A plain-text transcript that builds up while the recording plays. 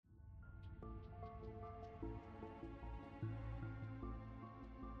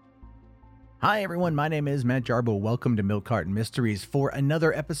Hi everyone, my name is Matt Jarbo. Welcome to Milk Carton Mysteries for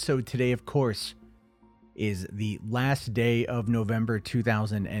another episode. Today, of course, is the last day of November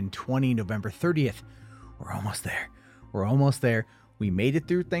 2020, November 30th. We're almost there. We're almost there. We made it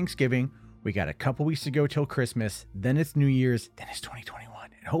through Thanksgiving. We got a couple weeks to go till Christmas. Then it's New Year's. Then it's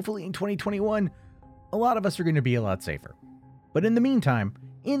 2021. And hopefully in 2021, a lot of us are going to be a lot safer. But in the meantime,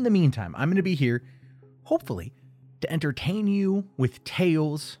 I'm going to be here, hopefully, to entertain you with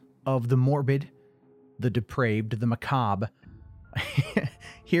tales of the morbid, the depraved, the macabre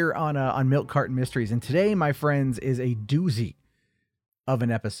here on Milk Carton Mysteries. And today, my friends, is a doozy of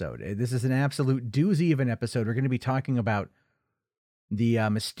an episode. This is an absolute doozy of an episode. We're going to be talking about the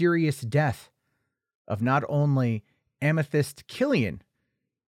mysterious death of not only Amethyst Killian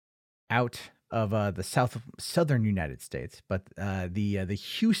out of the southern United States, but the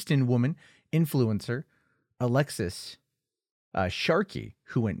Houston woman influencer Alexis Sharkey,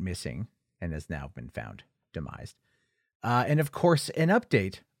 who went missing and has now been found demised. And of course, an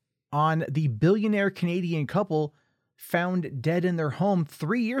update on the billionaire Canadian couple found dead in their home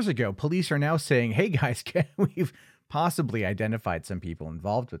 3 years ago. Police are now saying, hey guys, we've possibly identified some people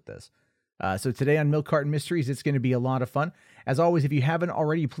involved with this. So today on Milk Carton Mysteries, it's going to be a lot of fun. As always, if you haven't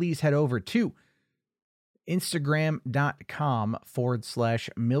already, please head over to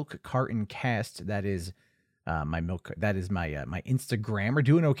Instagram.com/milkcartoncast. That is my Instagram. We're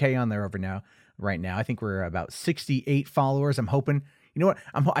doing okay on there right now. I think we're about 68 followers. I'm hoping, you know what?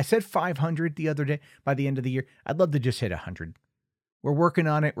 I said 500 the other day by the end of the year. I'd love to just hit 100. We're working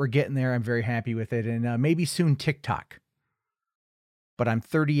on it. We're getting there. I'm very happy with it. And maybe soon TikTok. But I'm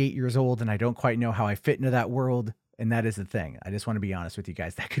 38 years old and I don't quite know how I fit into that world. And that is the thing. I just want to be honest with you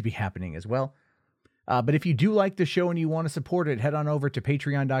guys. That could be happening as well. But if you do like the show and you want to support it, head on over to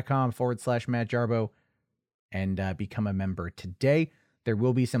patreon.com/Matt Jarbo and become a member today. There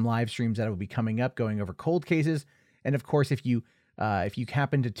will be some live streams that will be coming up going over cold cases. And of course, if you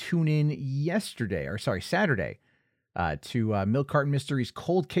happen to tune in Saturday to Milk Carton Mysteries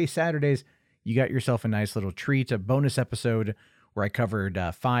Cold Case Saturdays, you got yourself a nice little treat, a bonus episode where I covered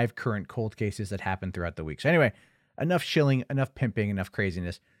 5 current cold cases that happened throughout the week. So anyway, enough shilling, enough pimping, enough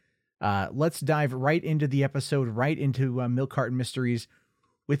craziness. Let's dive right into the episode, right into Milk Carton Mysteries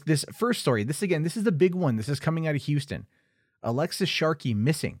with this first story. This is the big one. This is coming out of Houston. Alexis Sharkey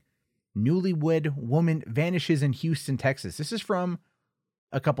missing. Newlywed woman vanishes in Houston, Texas. This is from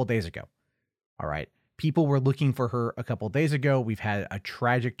a couple days ago. All right. People were looking for her a couple days ago. We've had a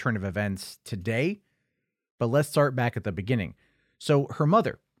tragic turn of events today, but let's start back at the beginning. So her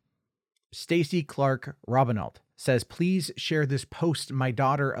mother, Stacy Clark Robinault, says, please share this post. My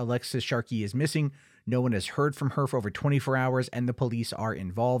daughter, Alexis Sharkey, is missing. No one has heard from her for over 24 hours, and the police are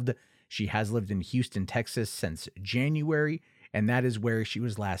involved. She has lived in Houston, Texas since January, and that is where she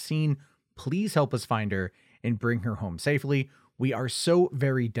was last seen. Please help us find her and bring her home safely. We are so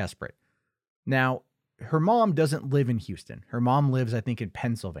very desperate. Now, her mom doesn't live in Houston. Her mom lives, I think, in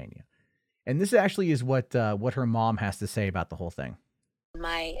Pennsylvania. And this actually is what her mom has to say about the whole thing.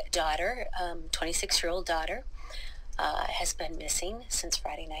 My daughter, 26-year-old daughter, has been missing since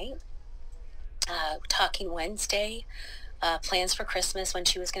Friday night. Talking Wednesday, plans for Christmas when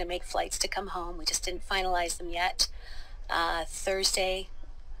she was going to make flights to come home. We just didn't finalize them yet. Thursday,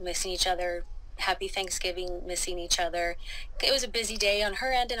 missing each other. Happy Thanksgiving, missing each other. It was a busy day on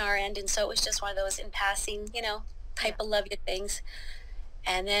her end and our end, and so it was just one of those in passing, type of love you things.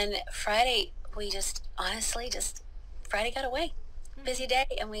 And then Friday, we just Friday got away. Busy day,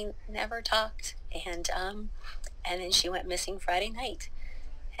 and we never talked. And then she went missing Friday night.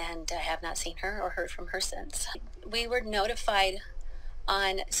 And I have not seen her or heard from her since. We were notified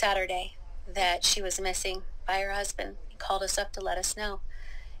on Saturday that she was missing by her husband. He called us up to let us know.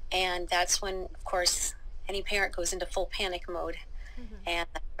 And that's when, of course, any parent goes into full panic mode. Mm-hmm. And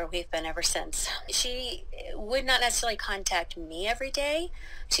that's where we've been ever since. She would not necessarily contact me every day.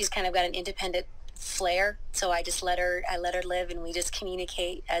 She's kind of got an independent flair. So I let her live, and we just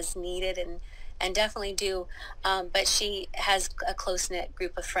communicate as needed and definitely do. But she has a close-knit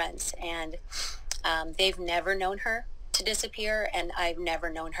group of friends, and they've never known her to disappear, and I've never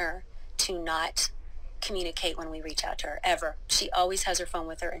known her to not communicate when we reach out to her, ever. She always has her phone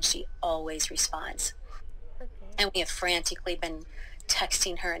with her, and she always responds. Okay. And we have frantically been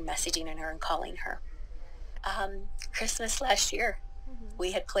texting her and messaging her and calling her. Christmas last year,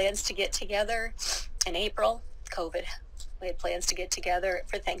 we had plans to get together in April, COVID. We had plans to get together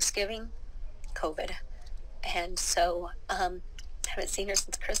for Thanksgiving, COVID. And so haven't seen her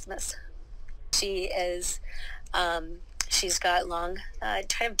since Christmas. She is she's got long kind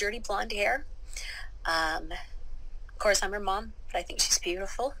of dirty blonde hair. Of course, I'm her mom, but I think she's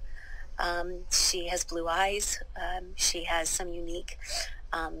beautiful. She has blue eyes. She has some unique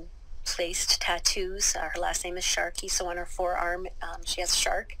placed tattoos. Her last name is Sharkey, so on her forearm she has a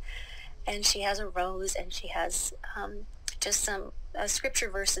shark, and she has a rose, and she has just some scripture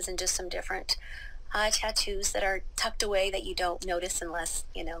verses and just some different tattoos that are tucked away that you don't notice unless,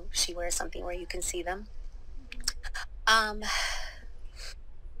 she wears something where you can see them.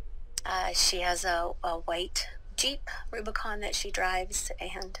 She has a white Jeep Rubicon that she drives,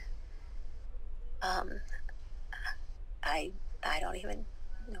 and I don't even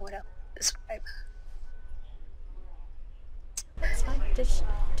know what else to describe. That's fine.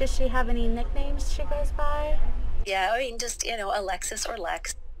 Does she have any nicknames she goes by? Yeah, I mean, just, Alexis or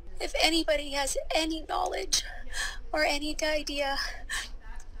Lex. If anybody has any knowledge or any idea,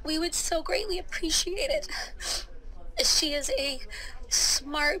 we would so greatly appreciate it. She is a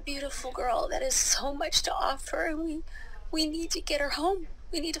smart, beautiful girl that has so much to offer, and we need to get her home.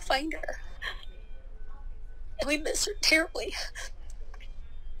 We need to find her. And we miss her terribly.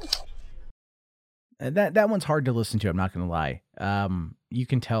 That one's hard to listen to, I'm not going to lie. You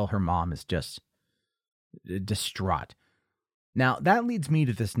can tell her mom is just distraught. Now, that leads me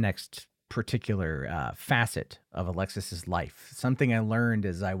to this next particular facet of Alexis's life. Something I learned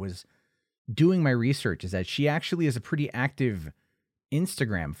as I was doing my research is that she actually has a pretty active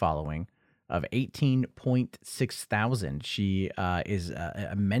Instagram following of 18.6 thousand. She is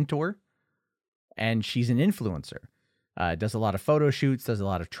a mentor, and she's an influencer. Does a lot of photo shoots, does a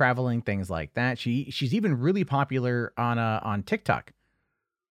lot of traveling, things like that. She's even really popular on TikTok,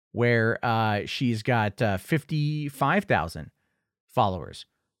 where she's got 55,000 followers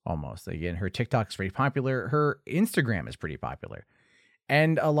almost. Again, her TikTok is very popular. Her Instagram is pretty popular.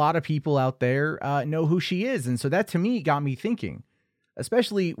 And a lot of people out there know who she is. And so that to me got me thinking,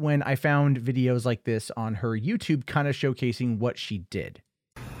 especially when I found videos like this on her YouTube kind of showcasing what she did.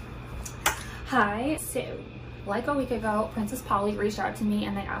 Hi, so like a week ago, Princess Polly reached out to me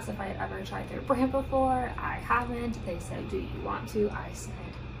and they asked if I had ever tried their brand before. I haven't. They said, do you want to? I said,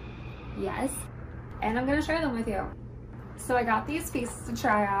 yes. And I'm gonna share them with you. So I got these pieces to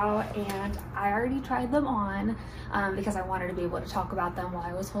try out, and I already tried them on because I wanted to be able to talk about them while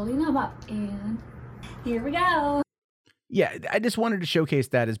I was holding them up. And here we go. Yeah, I just wanted to showcase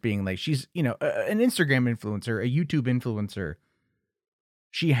that as being like, she's, an Instagram influencer, a YouTube influencer.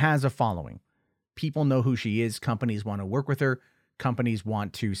 She has a following. People know who she is. Companies want to work with her. Companies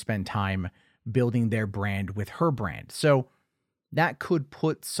want to spend time building their brand with her brand. So that could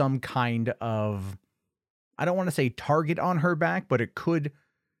put some kind of, I don't want to say target on her back, but it could,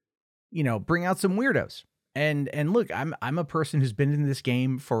 bring out some weirdos. And look, I'm a person who's been in this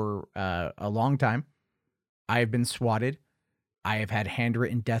game for a long time. I have been swatted. I have had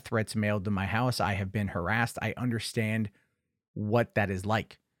handwritten death threats mailed to my house. I have been harassed. I understand what that is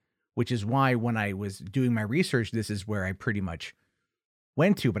like, which is why when I was doing my research, this is where I pretty much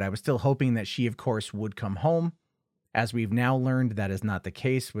went to, but I was still hoping that she, of course, would come home. As we've now learned, that is not the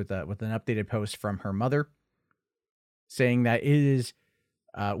case with an updated post from her mother saying that it is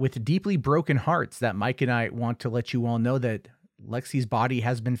with deeply broken hearts that Mike and I want to let you all know that Lexi's body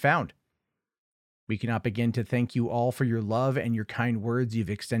has been found. We cannot begin to thank you all for your love and your kind words you've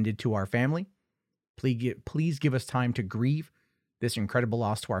extended to our family. Please give us time to grieve this incredible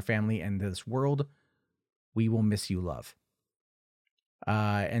loss to our family and this world. We will miss you, love.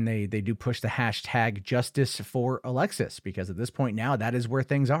 And they do push the hashtag justice for Alexis, because at this point now, that is where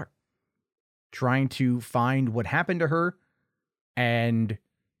things are. Trying to find what happened to her and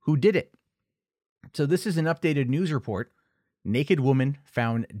who did it. So this is an updated news report. Naked woman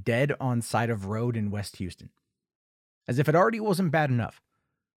found dead on side of road in West Houston. As if it already wasn't bad enough.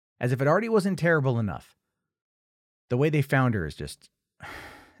 As if it already wasn't terrible enough. The way they found her is just,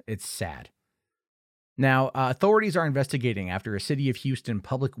 it's sad. Now, authorities are investigating after a City of Houston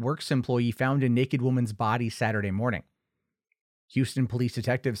public works employee found a naked woman's body Saturday morning. Houston police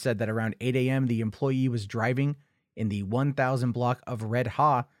detectives said that around 8 a.m., the employee was driving in the 1000 block of Red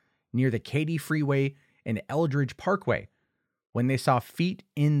Ha near the Katy Freeway and Eldridge Parkway when they saw feet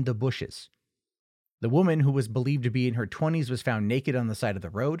in the bushes. The woman, who was believed to be in her 20s, was found naked on the side of the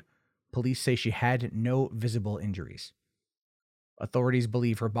road. Police say she had no visible injuries. Authorities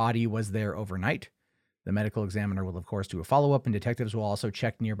believe her body was there overnight. The medical examiner will, of course, do a follow-up, and detectives will also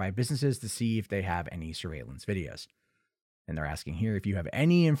check nearby businesses to see if they have any surveillance videos. And they're asking here, if you have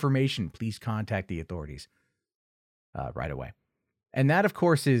any information, please contact the authorities right away. And that, of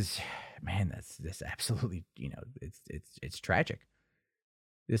course, is, man, that's absolutely, it's tragic.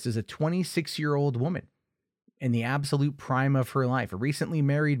 This is a 26-year-old woman in the absolute prime of her life. A recently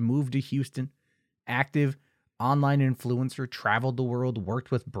married, moved to Houston, active online influencer, traveled the world,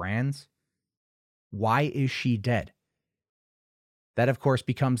 worked with brands. Why is she dead? That, of course,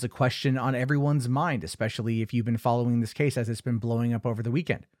 becomes a question on everyone's mind, especially if you've been following this case as it's been blowing up over the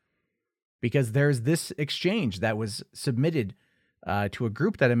weekend. Because there's this exchange that was submitted to a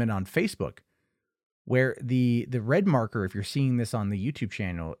group that I'm in on Facebook, where the red marker, if you're seeing this on the YouTube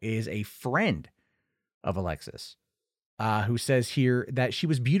channel, is a friend of Alexis, who says here that she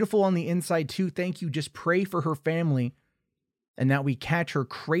was beautiful on the inside too. Thank you. Just pray for her family and that we catch her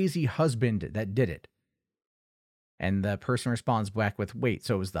crazy husband that did it. And the person responds back with, wait,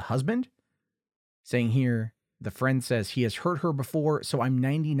 so it was the husband? Saying here, the friend says he has hurt her before, so I'm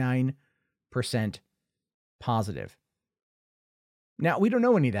 99% positive. Now, we don't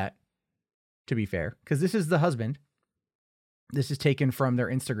know any of that, to be fair, because this is the husband. This is taken from their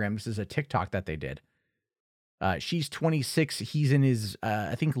Instagram. This is a TikTok that they did. She's 26. He's in his,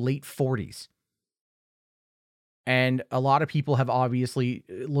 I think, late 40s. And a lot of people have obviously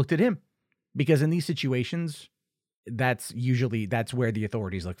looked at him because in these situations, that's where the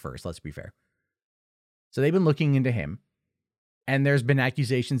authorities look first. Let's be fair. So they've been looking into him, and there's been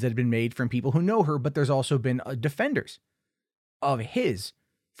accusations that have been made from people who know her, but there's also been defenders of his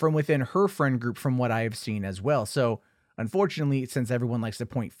from within her friend group, from what I have seen as well. So unfortunately, since everyone likes to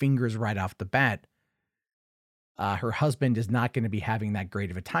point fingers right off the bat, her husband is not going to be having that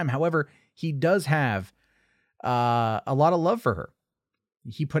great of a time. However, he does have a lot of love for her.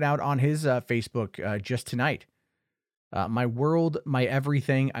 He put out on his Facebook just tonight, my world, my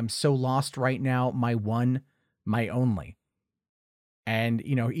everything. I'm so lost right now. My one, my only. And,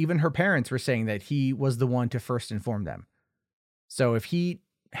 you know, even her parents were saying that he was the one to first inform them. So if he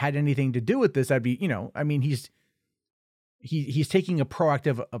had anything to do with this, I'd be, you know, I mean, he's taking a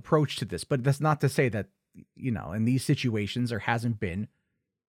proactive approach to this, but that's not to say that, you know, in these situations, there hasn't been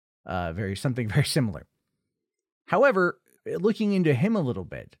something very similar. However, looking into him a little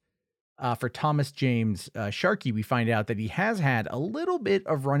bit, for Thomas James Sharkey, we find out that he has had a little bit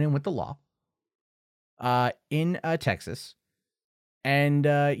of run-in with the law in Texas. And,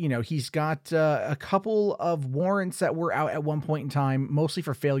 you know, he's got a couple of warrants that were out at one point in time, mostly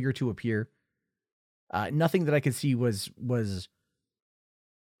for failure to appear. Nothing that I could see was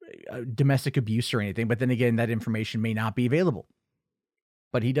domestic abuse or anything. But then again, that information may not be available.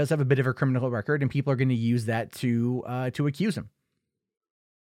 But he does have a bit of a criminal record, and people are going to use that to accuse him.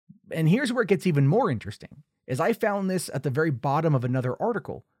 And here's where it gets even more interesting, is I found this at the very bottom of another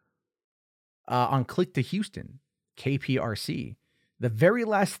article on Click to Houston, KPRC. The very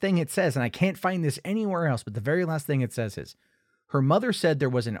last thing it says, and I can't find this anywhere else, but the very last thing it says is, her mother said there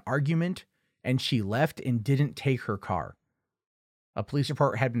was an argument and she left and didn't take her car. A police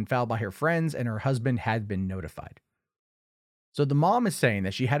report had been filed by her friends and her husband had been notified. So the mom is saying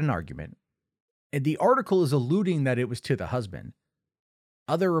that she had an argument, and the article is alluding that it was to the husband.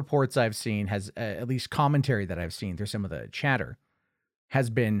 Other reports I've seen has, at least commentary that I've seen through some of the chatter, has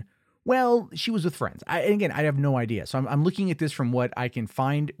been, well, she was with friends. I have no idea. So I'm looking at this from what I can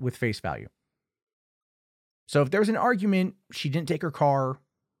find with face value. So if there was an argument, she didn't take her car,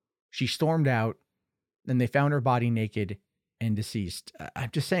 she stormed out, then they found her body naked and deceased. I'm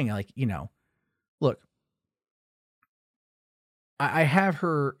just saying, like, you know, look, I have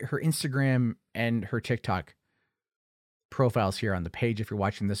her Instagram and her TikTok profiles here on the page if you're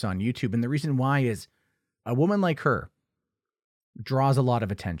watching this on YouTube. And the reason why is a woman like her draws a lot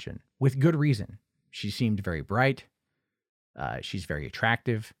of attention with good reason. She seemed very bright. She's very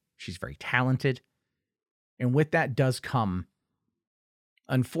attractive. She's very talented. And with that does come,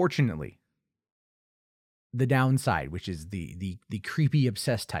 unfortunately, the downside, which is the creepy,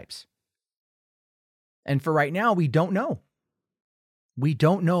 obsessed types. And for right now, we don't know. We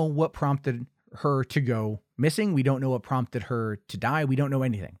don't know what prompted her to go missing. We don't know what prompted her to die. We don't know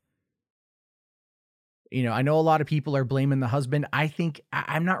anything. You know, I know a lot of people are blaming the husband. I think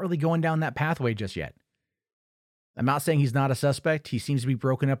I'm not really going down that pathway just yet. I'm not saying he's not a suspect. He seems to be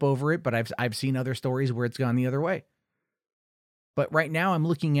broken up over it, but I've seen other stories where it's gone the other way. But right now I'm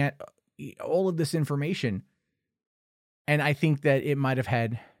looking at all of this information, and I think that there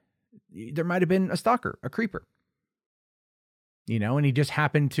might have been a stalker, a creeper. You know, and he just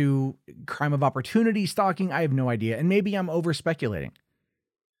happened to crime of opportunity stalking. I have no idea. And maybe I'm over speculating.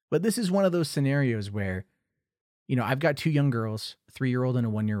 But this is one of those scenarios where, you know, I've got two young girls, a 3-year-old and a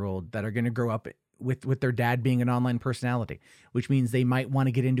 1-year-old, that are going to grow up with their dad being an online personality, which means they might want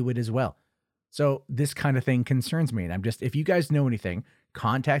to get into it as well. So this kind of thing concerns me. And if you guys know anything,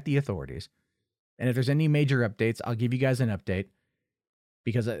 contact the authorities. And if there's any major updates, I'll give you guys an update,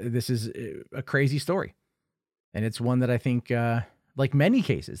 because this is a crazy story. And it's one that I think, like many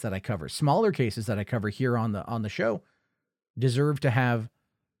cases that I cover, smaller cases that I cover here on the show, deserve to have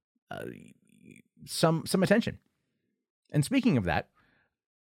some attention. And speaking of that,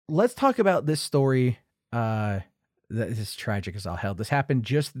 let's talk about this story. This is tragic as all hell. This happened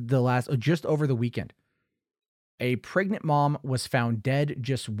just over the weekend. A pregnant mom was found dead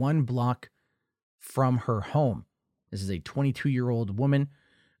just 1 block from her home. This is a 22-year-old woman,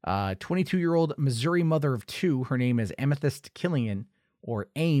 22-year-old Missouri mother of 2. Her name is Amethyst Killian, or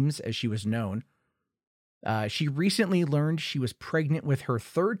Ames, as she was known. She recently learned she was pregnant with her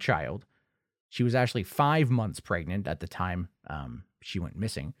 3rd child. She was actually 5 months pregnant at the time she went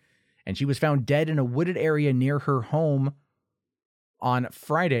missing. And she was found dead in a wooded area near her home on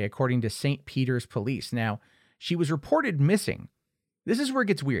Friday, according to St. Peter's police. Now, she was reported missing. This is where it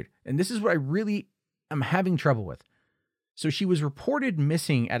gets weird. And this is what I really am having trouble with. So she was reported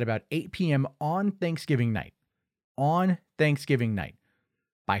missing at about 8 p.m. on Thanksgiving night. On Thanksgiving night.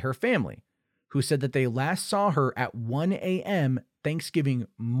 By her family, who said that they last saw her at 1 a.m. Thanksgiving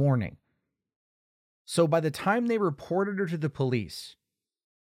morning. So by the time they reported her to the police,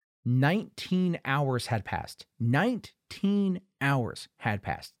 19 hours had passed. 19 hours had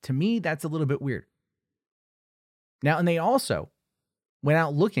passed. To me, that's a little bit weird. Now, and they also went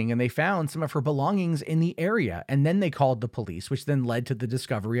out looking and they found some of her belongings in the area, and then they called the police, which then led to the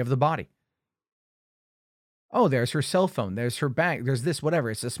discovery of the body. Oh, there's her cell phone, there's her bag, there's this,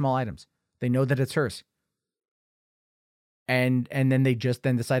 whatever. It's the small items. They know that it's hers. And then they just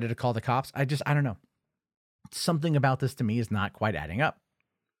then decided to call the cops. I don't know. Something about this to me is not quite adding up.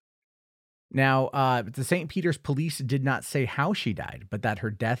 Now, the St. Peter's police did not say how she died, but that her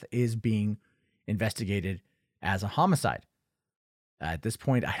death is being investigated as a homicide. At this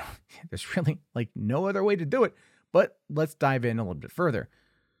point, there's really no other way to do it, but let's dive in a little bit further.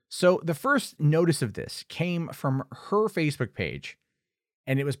 So the first notice of this came from her Facebook page,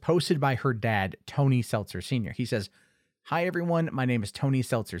 and it was posted by her dad, Tony Seltzer Sr. He says, "Hi, everyone. My name is Tony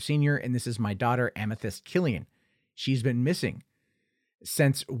Seltzer Sr., and this is my daughter, Amethyst Killian. She's been missing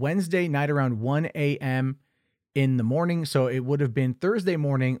since Wednesday night around 1 a.m. in the morning. So it would have been Thursday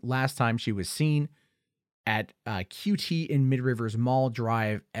morning last time she was seen at QT in Mid-Rivers Mall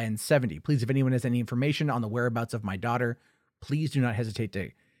Drive and 70. Please, if anyone has any information on the whereabouts of my daughter, please do not hesitate to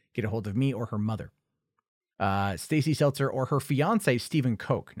get a hold of me or her mother. Stacy Seltzer or her fiance, Stephen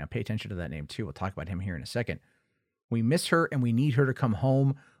Koch." Now pay attention to that name too. We'll talk about him here in a second. "We miss her and we need her to come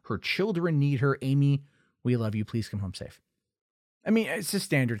home. Her children need her. Amy, we love you. Please come home safe." I mean, it's a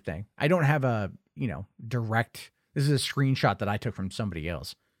standard thing. I don't have a, direct, this is a screenshot that I took from somebody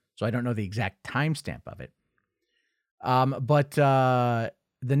else. So I don't know the exact timestamp of it. But the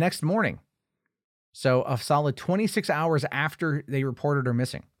next morning, so a solid 26 hours after they reported her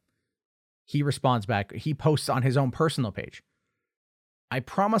missing, he responds back. He posts on his own personal page, "I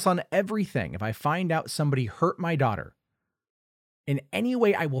promise on everything, if I find out somebody hurt my daughter in any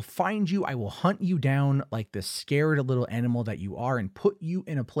way, I will find you. I will hunt you down like the scared little animal that you are and put you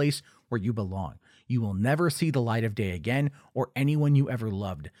in a place where you belong. You will never see the light of day again or anyone you ever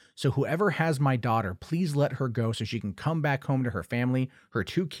loved. So whoever has my daughter, please let her go so she can come back home to her family. Her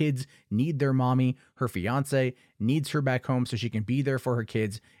 2 kids need their mommy. Her fiance needs her back home so she can be there for her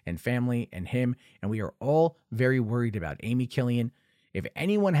kids and family and him. And we are all very worried about Amy Killian. If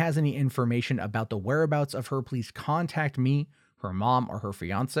anyone has any information about the whereabouts of her, please contact me, her mom, or her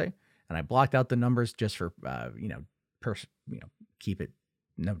fiance." And I blocked out the numbers just for, keep it,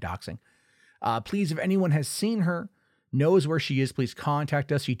 no doxing. "Please, if anyone has seen her, knows where she is, please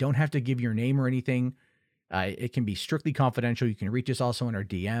contact us. You don't have to give your name or anything. It can be strictly confidential. You can reach us also in our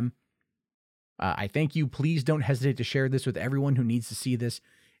DM. I thank you. Please don't hesitate to share this with everyone who needs to see this.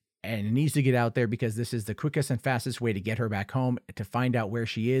 And it needs to get out there because this is the quickest and fastest way to get her back home, to find out where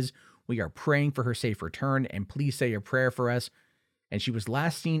she is. We are praying for her safe return, and please say a prayer for us." And she was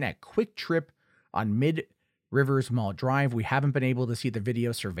last seen at Quick Trip on Mid-Rivers Mall Drive. We haven't been able to see the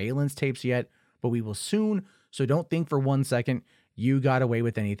video surveillance tapes yet, but we will soon. So don't think for 1 second you got away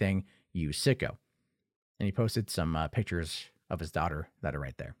with anything, you sicko. And he posted some pictures of his daughter that are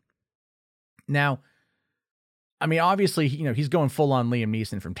right there. Now, I mean, obviously, he's going full on Liam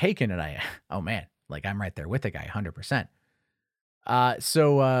Neeson from Taken, and I'm right there with the guy, 100%.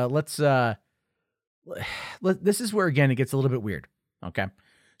 This is where, again, it gets a little bit weird. Okay.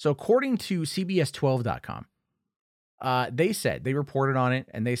 So according to CBS12.com, they reported on it,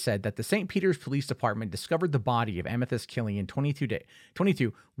 and they said that the St. Peter's Police Department discovered the body of Amethyst Killian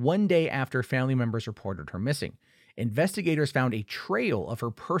 22, 1 day after family members reported her missing. Investigators found a trail of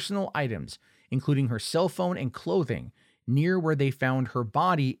her personal items, including her cell phone and clothing, near where they found her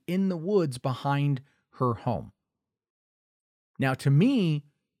body in the woods behind her home. Now, to me,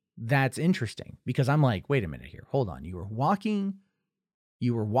 that's interesting because I'm like, wait a minute here. Hold on. You were walking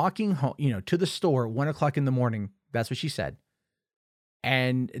You were walking home, to the store at 1:00 in the morning. That's what she said.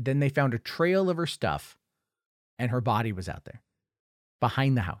 And then they found a trail of her stuff and her body was out there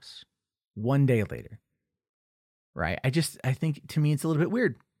behind the house 1 day later. Right. I think to me, it's a little bit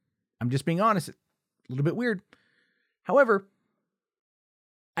weird. I'm just being honest. A little bit weird. However,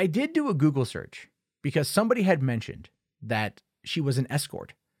 I did do a Google search because somebody had mentioned that she was an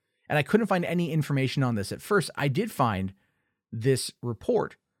escort and I couldn't find any information on this at first. I did find this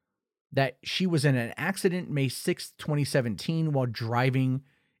report that she was in an accident May 6th, 2017 while driving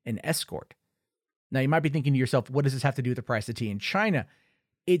an escort. Now, you might be thinking to yourself, what does this have to do with the price of tea in China?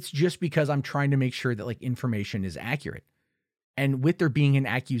 It's just because I'm trying to make sure that information is accurate. And with there being an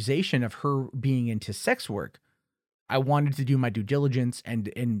accusation of her being into sex work, I wanted to do my due diligence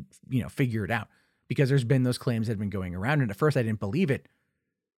and figure it out, because there's been those claims that have been going around. And at first I didn't believe it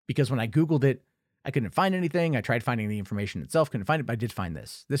because when I Googled it, I couldn't find anything. I tried finding the information itself, couldn't find it, but I did find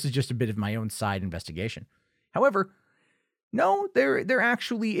this. This is just a bit of my own side investigation. However, no, there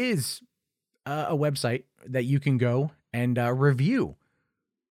actually is a website that you can go and review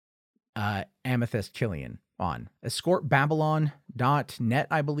Amethyst Killian on, escortbabylon.net,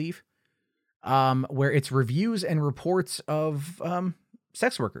 I believe, where it's reviews and reports of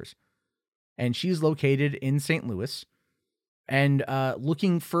sex workers. And she's located in St. Louis. And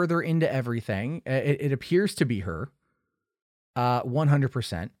looking further into everything, it appears to be her,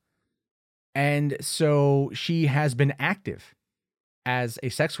 100%. And so she has been active as a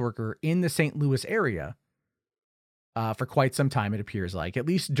sex worker in the St. Louis area for quite some time, it appears like. At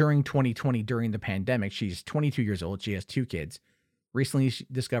least during 2020, during the pandemic. She's 22 years old. She has 2 kids. Recently, she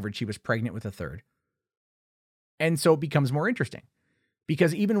discovered she was pregnant with a 3rd. And so it becomes more interesting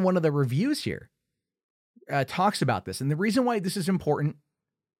because even one of the reviews here talks about this. And the reason why this is important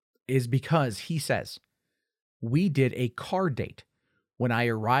is because he says, we did a car date. When I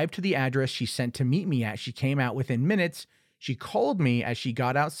arrived to the address she sent to meet me at, she came out within minutes. She called me as she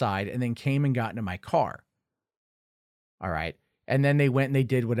got outside and then came and got into my car. All right. And then they went and they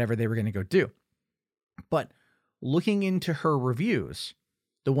did whatever they were going to go do. But looking into her reviews,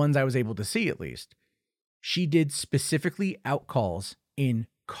 the ones I was able to see at least, she did specifically outcalls in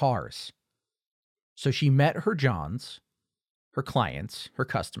cars. So she met her Johns, her clients, her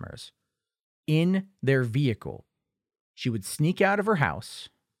customers, in their vehicle. She would sneak out of her house,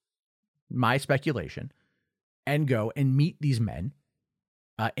 my speculation, and go and meet these men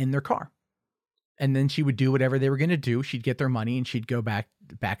in their car. And then she would do whatever they were going to do. She'd get their money and she'd go back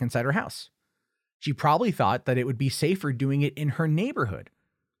inside her house. She probably thought that it would be safer doing it in her neighborhood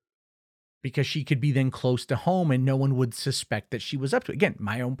because she could be then close to home and no one would suspect that she was up to it. Again,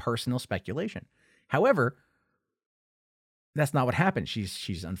 my own personal speculation. However, that's not what happened.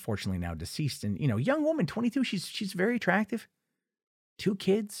 She's unfortunately now deceased. And, young woman, 22, she's very attractive. 2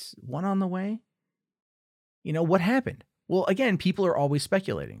 kids, 1 on the way. What happened? Well, again, people are always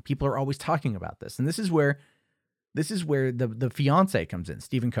speculating. People are always talking about this. And this is where the fiance comes in,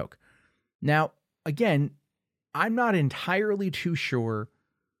 Stephen Koch. Now, again, I'm not entirely too sure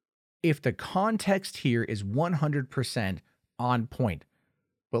if the context here is 100% on point.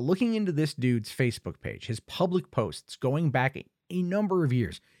 But looking into this dude's Facebook page, his public posts going back a number of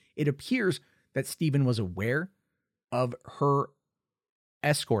years, it appears that Stephen was aware of her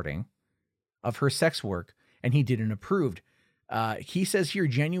escorting, of her sex work, and he didn't approve. He says here,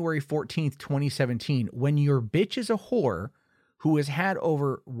 January 14th, 2017, when your bitch is a whore who has had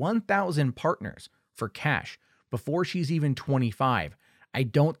over 1,000 partners for cash before she's even 25, I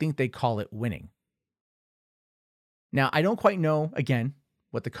don't think they call it winning. Now, I don't quite know, again,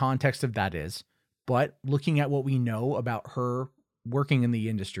 what the context of that is, but looking at what we know about her working in the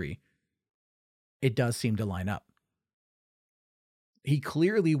industry, it does seem to line up. He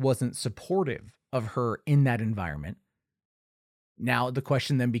clearly wasn't supportive of her in that environment. Now, the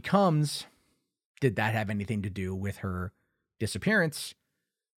question then becomes, did that have anything to do with her disappearance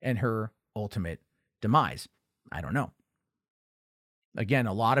and her ultimate demise? I don't know. Again,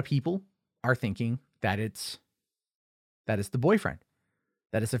 a lot of people are thinking that it's the boyfriend,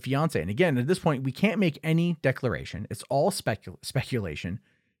 that it's a fiance. And again, at this point, we can't make any declaration. It's all speculation,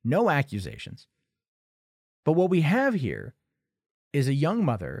 no accusations. But what we have here is a young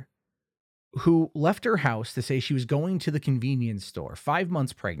mother who left her house to say she was going to the convenience store, 5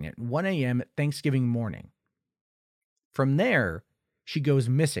 months pregnant, 1 a.m. Thanksgiving morning. From there, she goes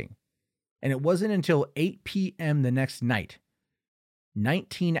missing. And it wasn't until 8 p.m. the next night,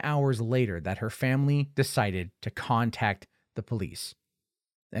 19 hours later, that her family decided to contact the police.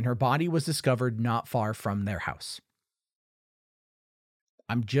 And her body was discovered not far from their house.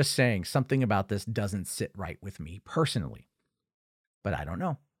 I'm just saying something about this doesn't sit right with me personally. But I don't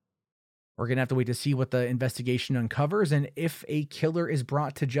know. We're going to have to wait to see what the investigation uncovers and if a killer is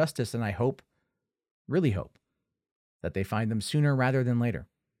brought to justice. And I hope, really hope, that they find them sooner rather than later.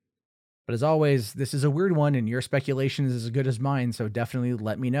 But as always, this is a weird one and your speculation is as good as mine, so definitely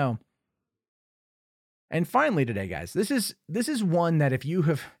let me know. And finally today, guys, this is one that if you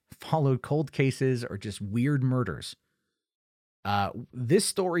have followed cold cases or just weird murders, this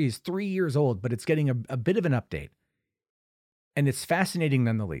story is 3 years old, but it's getting a bit of an update. And it's fascinating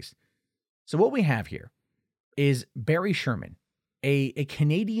nonetheless. So what we have here is Barry Sherman, a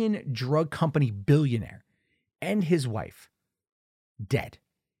Canadian drug company billionaire, and his wife, dead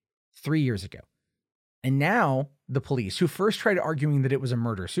 3 years ago. And now the police, who first tried arguing that it was a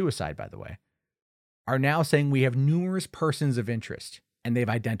murder-suicide, by the way, are now saying we have numerous persons of interest, and they've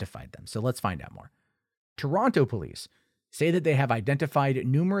identified them. So let's find out more. Toronto police say that they have identified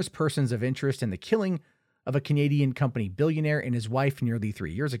numerous persons of interest in the killing of a Canadian company billionaire and his wife nearly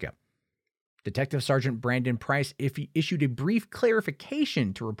 3 years ago. Detective Sergeant Brandon Price issued a brief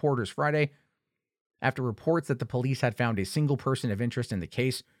clarification to reporters Friday after reports that the police had found a single person of interest in the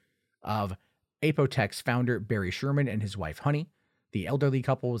case of Apotex founder Barry Sherman and his wife Honey. The elderly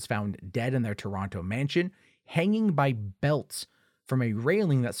couple was found dead in their Toronto mansion, hanging by belts from a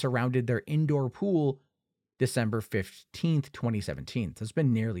railing that surrounded their indoor pool December 15th, 2017. So it's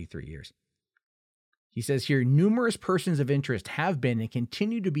been nearly 3 years. He says here, numerous persons of interest have been and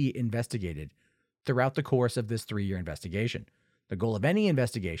continue to be investigated throughout the course of this 3-year investigation. The goal of any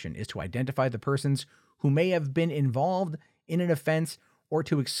investigation is to identify the persons who may have been involved in an offense or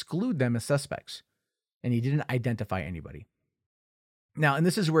to exclude them as suspects. And he didn't identify anybody. Now, and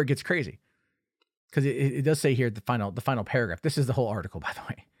this is where it gets crazy, because it does say here the final paragraph. This is the whole article, by the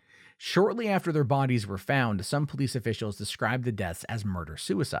way. Shortly after their bodies were found, some police officials described the deaths as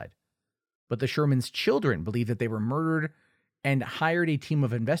murder-suicide. But the Shermans' children believe that they were murdered and hired a team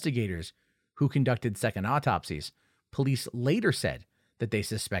of investigators who conducted second autopsies. Police later said that they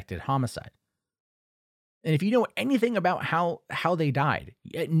suspected homicide. And if you know anything about how they died,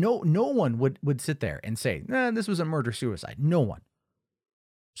 no one would sit there and say, nah, this was a murder-suicide. No one.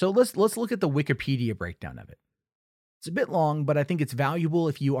 So let's look at the Wikipedia breakdown of it. It's a bit long, but I think it's valuable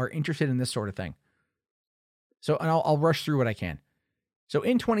if you are interested in this sort of thing. So, and I'll rush through what I can. So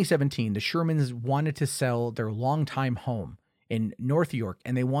in 2017, the Shermans wanted to sell their longtime home in North York,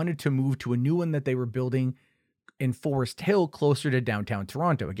 and they wanted to move to a new one that they were building in Forest Hill, closer to downtown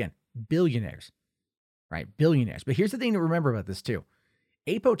Toronto. Again, billionaires, right? Billionaires. But here's the thing to remember about this too.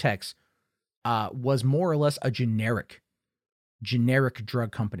 Apotex was more or less a generic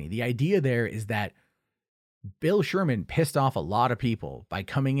drug company. The idea there is that Bill Sherman pissed off a lot of people by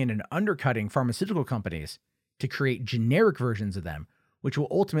coming in and undercutting pharmaceutical companies to create generic versions of them, which will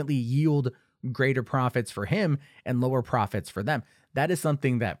ultimately yield greater profits for him and lower profits for them. That is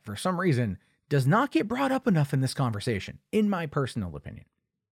something that, for some reason, does not get brought up enough in this conversation, in my personal opinion.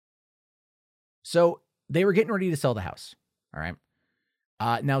 So they were getting ready to sell the house, all right?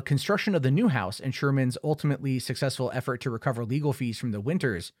 Now, construction of the new house and Sherman's ultimately successful effort to recover legal fees from the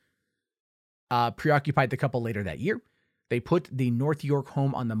Winters preoccupied the couple later that year. They put the North York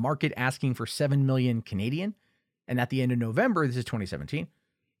home on the market, asking for 7 million Canadian. And at the end of November, this is 2017,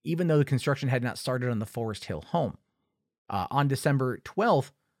 even though the construction had not started on the Forest Hill home. On December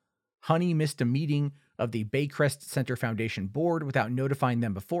 12th, Honey missed a meeting of the Baycrest Center Foundation board without notifying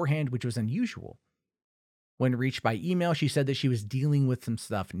them beforehand, which was unusual. When reached by email, she said that she was dealing with some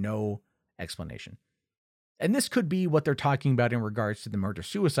stuff, no explanation. And this could be what they're talking about in regards to the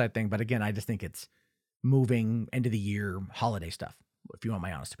murder-suicide thing, but again, I just think it's moving, end of the year, holiday stuff, if you want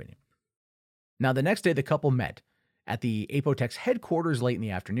my honest opinion. Now, the next day, the couple met at the Apotex headquarters late in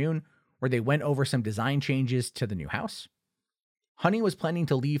the afternoon, where they went over some design changes to the new house. Honey was planning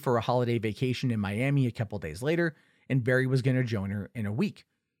to leave for a holiday vacation in Miami a couple days later, and Barry was going to join her in a week.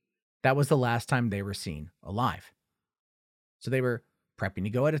 That was the last time they were seen alive. So they were prepping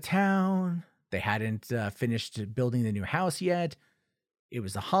to go out of town. They hadn't finished building the new house yet. It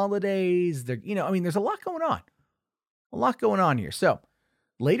was the holidays. There's a lot going on. A lot going on here. So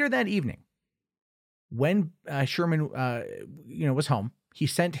later that evening, when Sherman, was home, he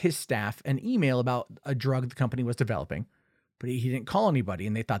sent his staff an email about a drug the company was developing, but he didn't call anybody,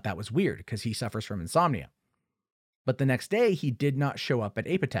 and they thought that was weird because he suffers from insomnia. But the next day, he did not show up at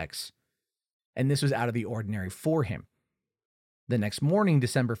Apotex, and this was out of the ordinary for him. The next morning,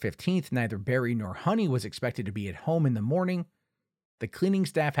 December 15th, neither Barry nor Honey was expected to be at home in the morning. The cleaning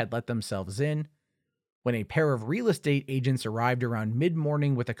staff had let themselves in when a pair of real estate agents arrived around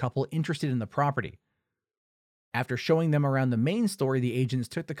mid-morning with a couple interested in the property. After showing them around the main story, the agents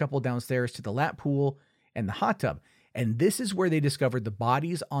took the couple downstairs to the lap pool and the hot tub. And this is where they discovered the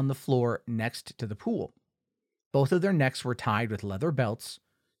bodies on the floor next to the pool. Both of their necks were tied with leather belts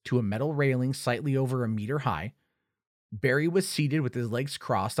to a metal railing slightly over a meter high. Barry was seated with his legs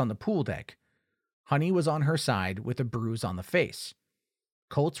crossed on the pool deck. Honey was on her side with a bruise on the face.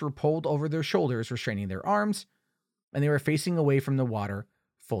 Coats were pulled over their shoulders, restraining their arms, and they were facing away from the water,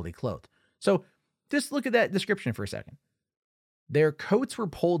 fully clothed. So just look at that description for a second. Their coats were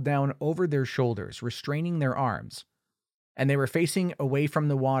pulled down over their shoulders, restraining their arms, and they were facing away from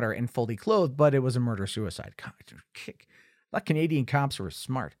the water and fully clothed, but it was a murder-suicide. That Canadian cops were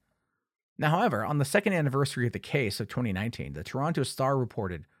smart. Now, however, on the second anniversary of the case of 2019, the Toronto Star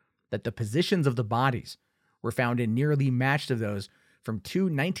reported that the positions of the bodies were found in nearly matched to those from two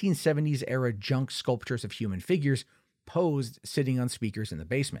 1970s-era junk sculptures of human figures posed sitting on speakers in the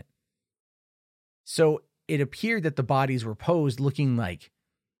basement. So it appeared that the bodies were posed looking like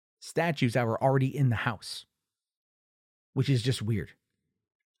statues that were already in the house, which is just weird.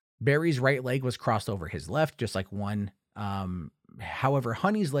 Barry's right leg was crossed over his left, just like one. However,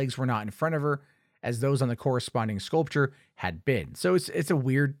 Honey's legs were not in front of her, as those on the corresponding sculpture had been. So it's a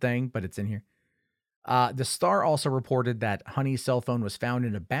weird thing, but it's in here. The Star also reported that Honey's cell phone was found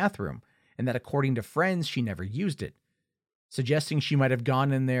in a bathroom, and that according to friends, she never used it, suggesting she might have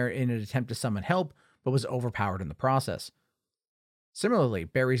gone in there in an attempt to summon help, but was overpowered in the process. Similarly,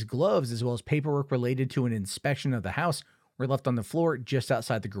 Barry's gloves, as well as paperwork related to an inspection of the house, were left on the floor just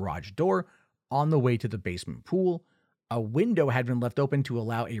outside the garage door on the way to the basement pool. A window had been left open to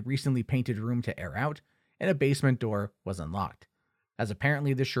allow a recently painted room to air out, and a basement door was unlocked, as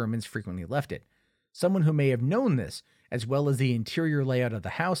apparently the Shermans frequently left it. Someone who may have known this, as well as the interior layout of the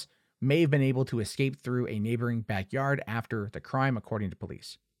house, may have been able to escape through a neighboring backyard after the crime, according to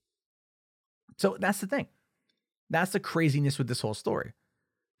police. So that's the thing. That's the craziness with this whole story.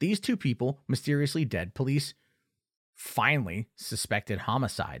 These two people, mysteriously dead, police finally suspected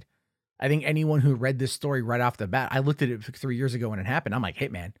homicide. I think anyone who read this story right off the bat, I looked at it 3 years ago when it happened. I'm like, hey,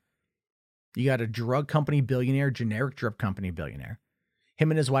 man, you got a drug company billionaire, generic drug company billionaire.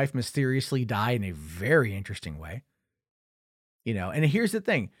 Him and his wife mysteriously die in a very interesting way. You know, and here's the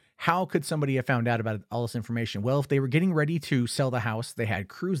thing. How could somebody have found out about all this information? Well, if they were getting ready to sell the house, they had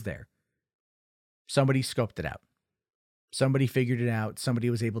crews there. Somebody scoped it out. Somebody figured it out. Somebody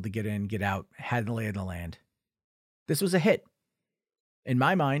was able to get in, get out, had the lay of the land. This was a hit. In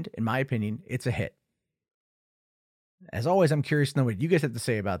my mind, in my opinion, it's a hit. As always, I'm curious to know what you guys have to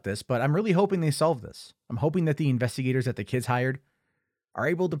say about this, but I'm really hoping they solve this. I'm hoping that the investigators that the kids hired are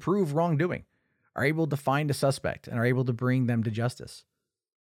able to prove wrongdoing, are able to find a suspect, and are able to bring them to justice.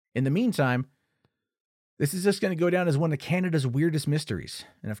 In the meantime, this is just going to go down as one of Canada's weirdest mysteries.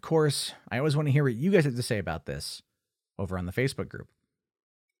 And of course, I always want to hear what you guys have to say about this over on the Facebook group.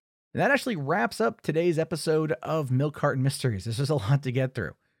 And that actually wraps up today's episode of Milk Carton Mysteries. This is a lot to get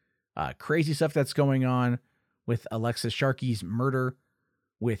through. Crazy stuff that's going on with Alexis Sharkey's murder,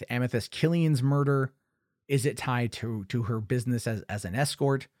 with Amethyst Killian's murder. Is it tied to her business as an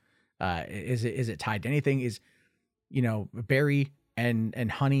escort? Is it tied to anything? Is, Barry and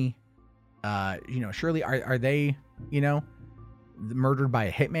Honey, surely are they, murdered by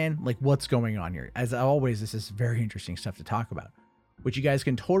a hitman? Like, what's going on here? As always, this is very interesting stuff to talk about, which you guys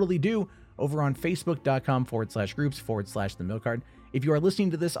can totally do over on facebook.com/groups/The Milk Carton. If you are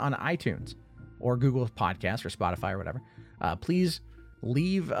listening to this on iTunes or Google Podcasts or Spotify or whatever, please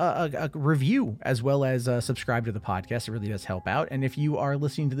leave a review as well as subscribe to the podcast. It really does help out. And if you are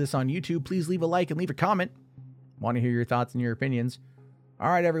listening to this on YouTube, please leave a like and leave a comment. Want to hear your thoughts and your opinions. All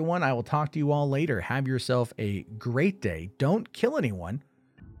right, everyone, I will talk to you all later. Have yourself a great day. Don't kill anyone,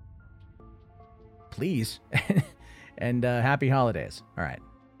 please. And happy holidays. All right,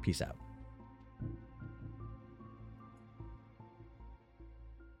 peace out.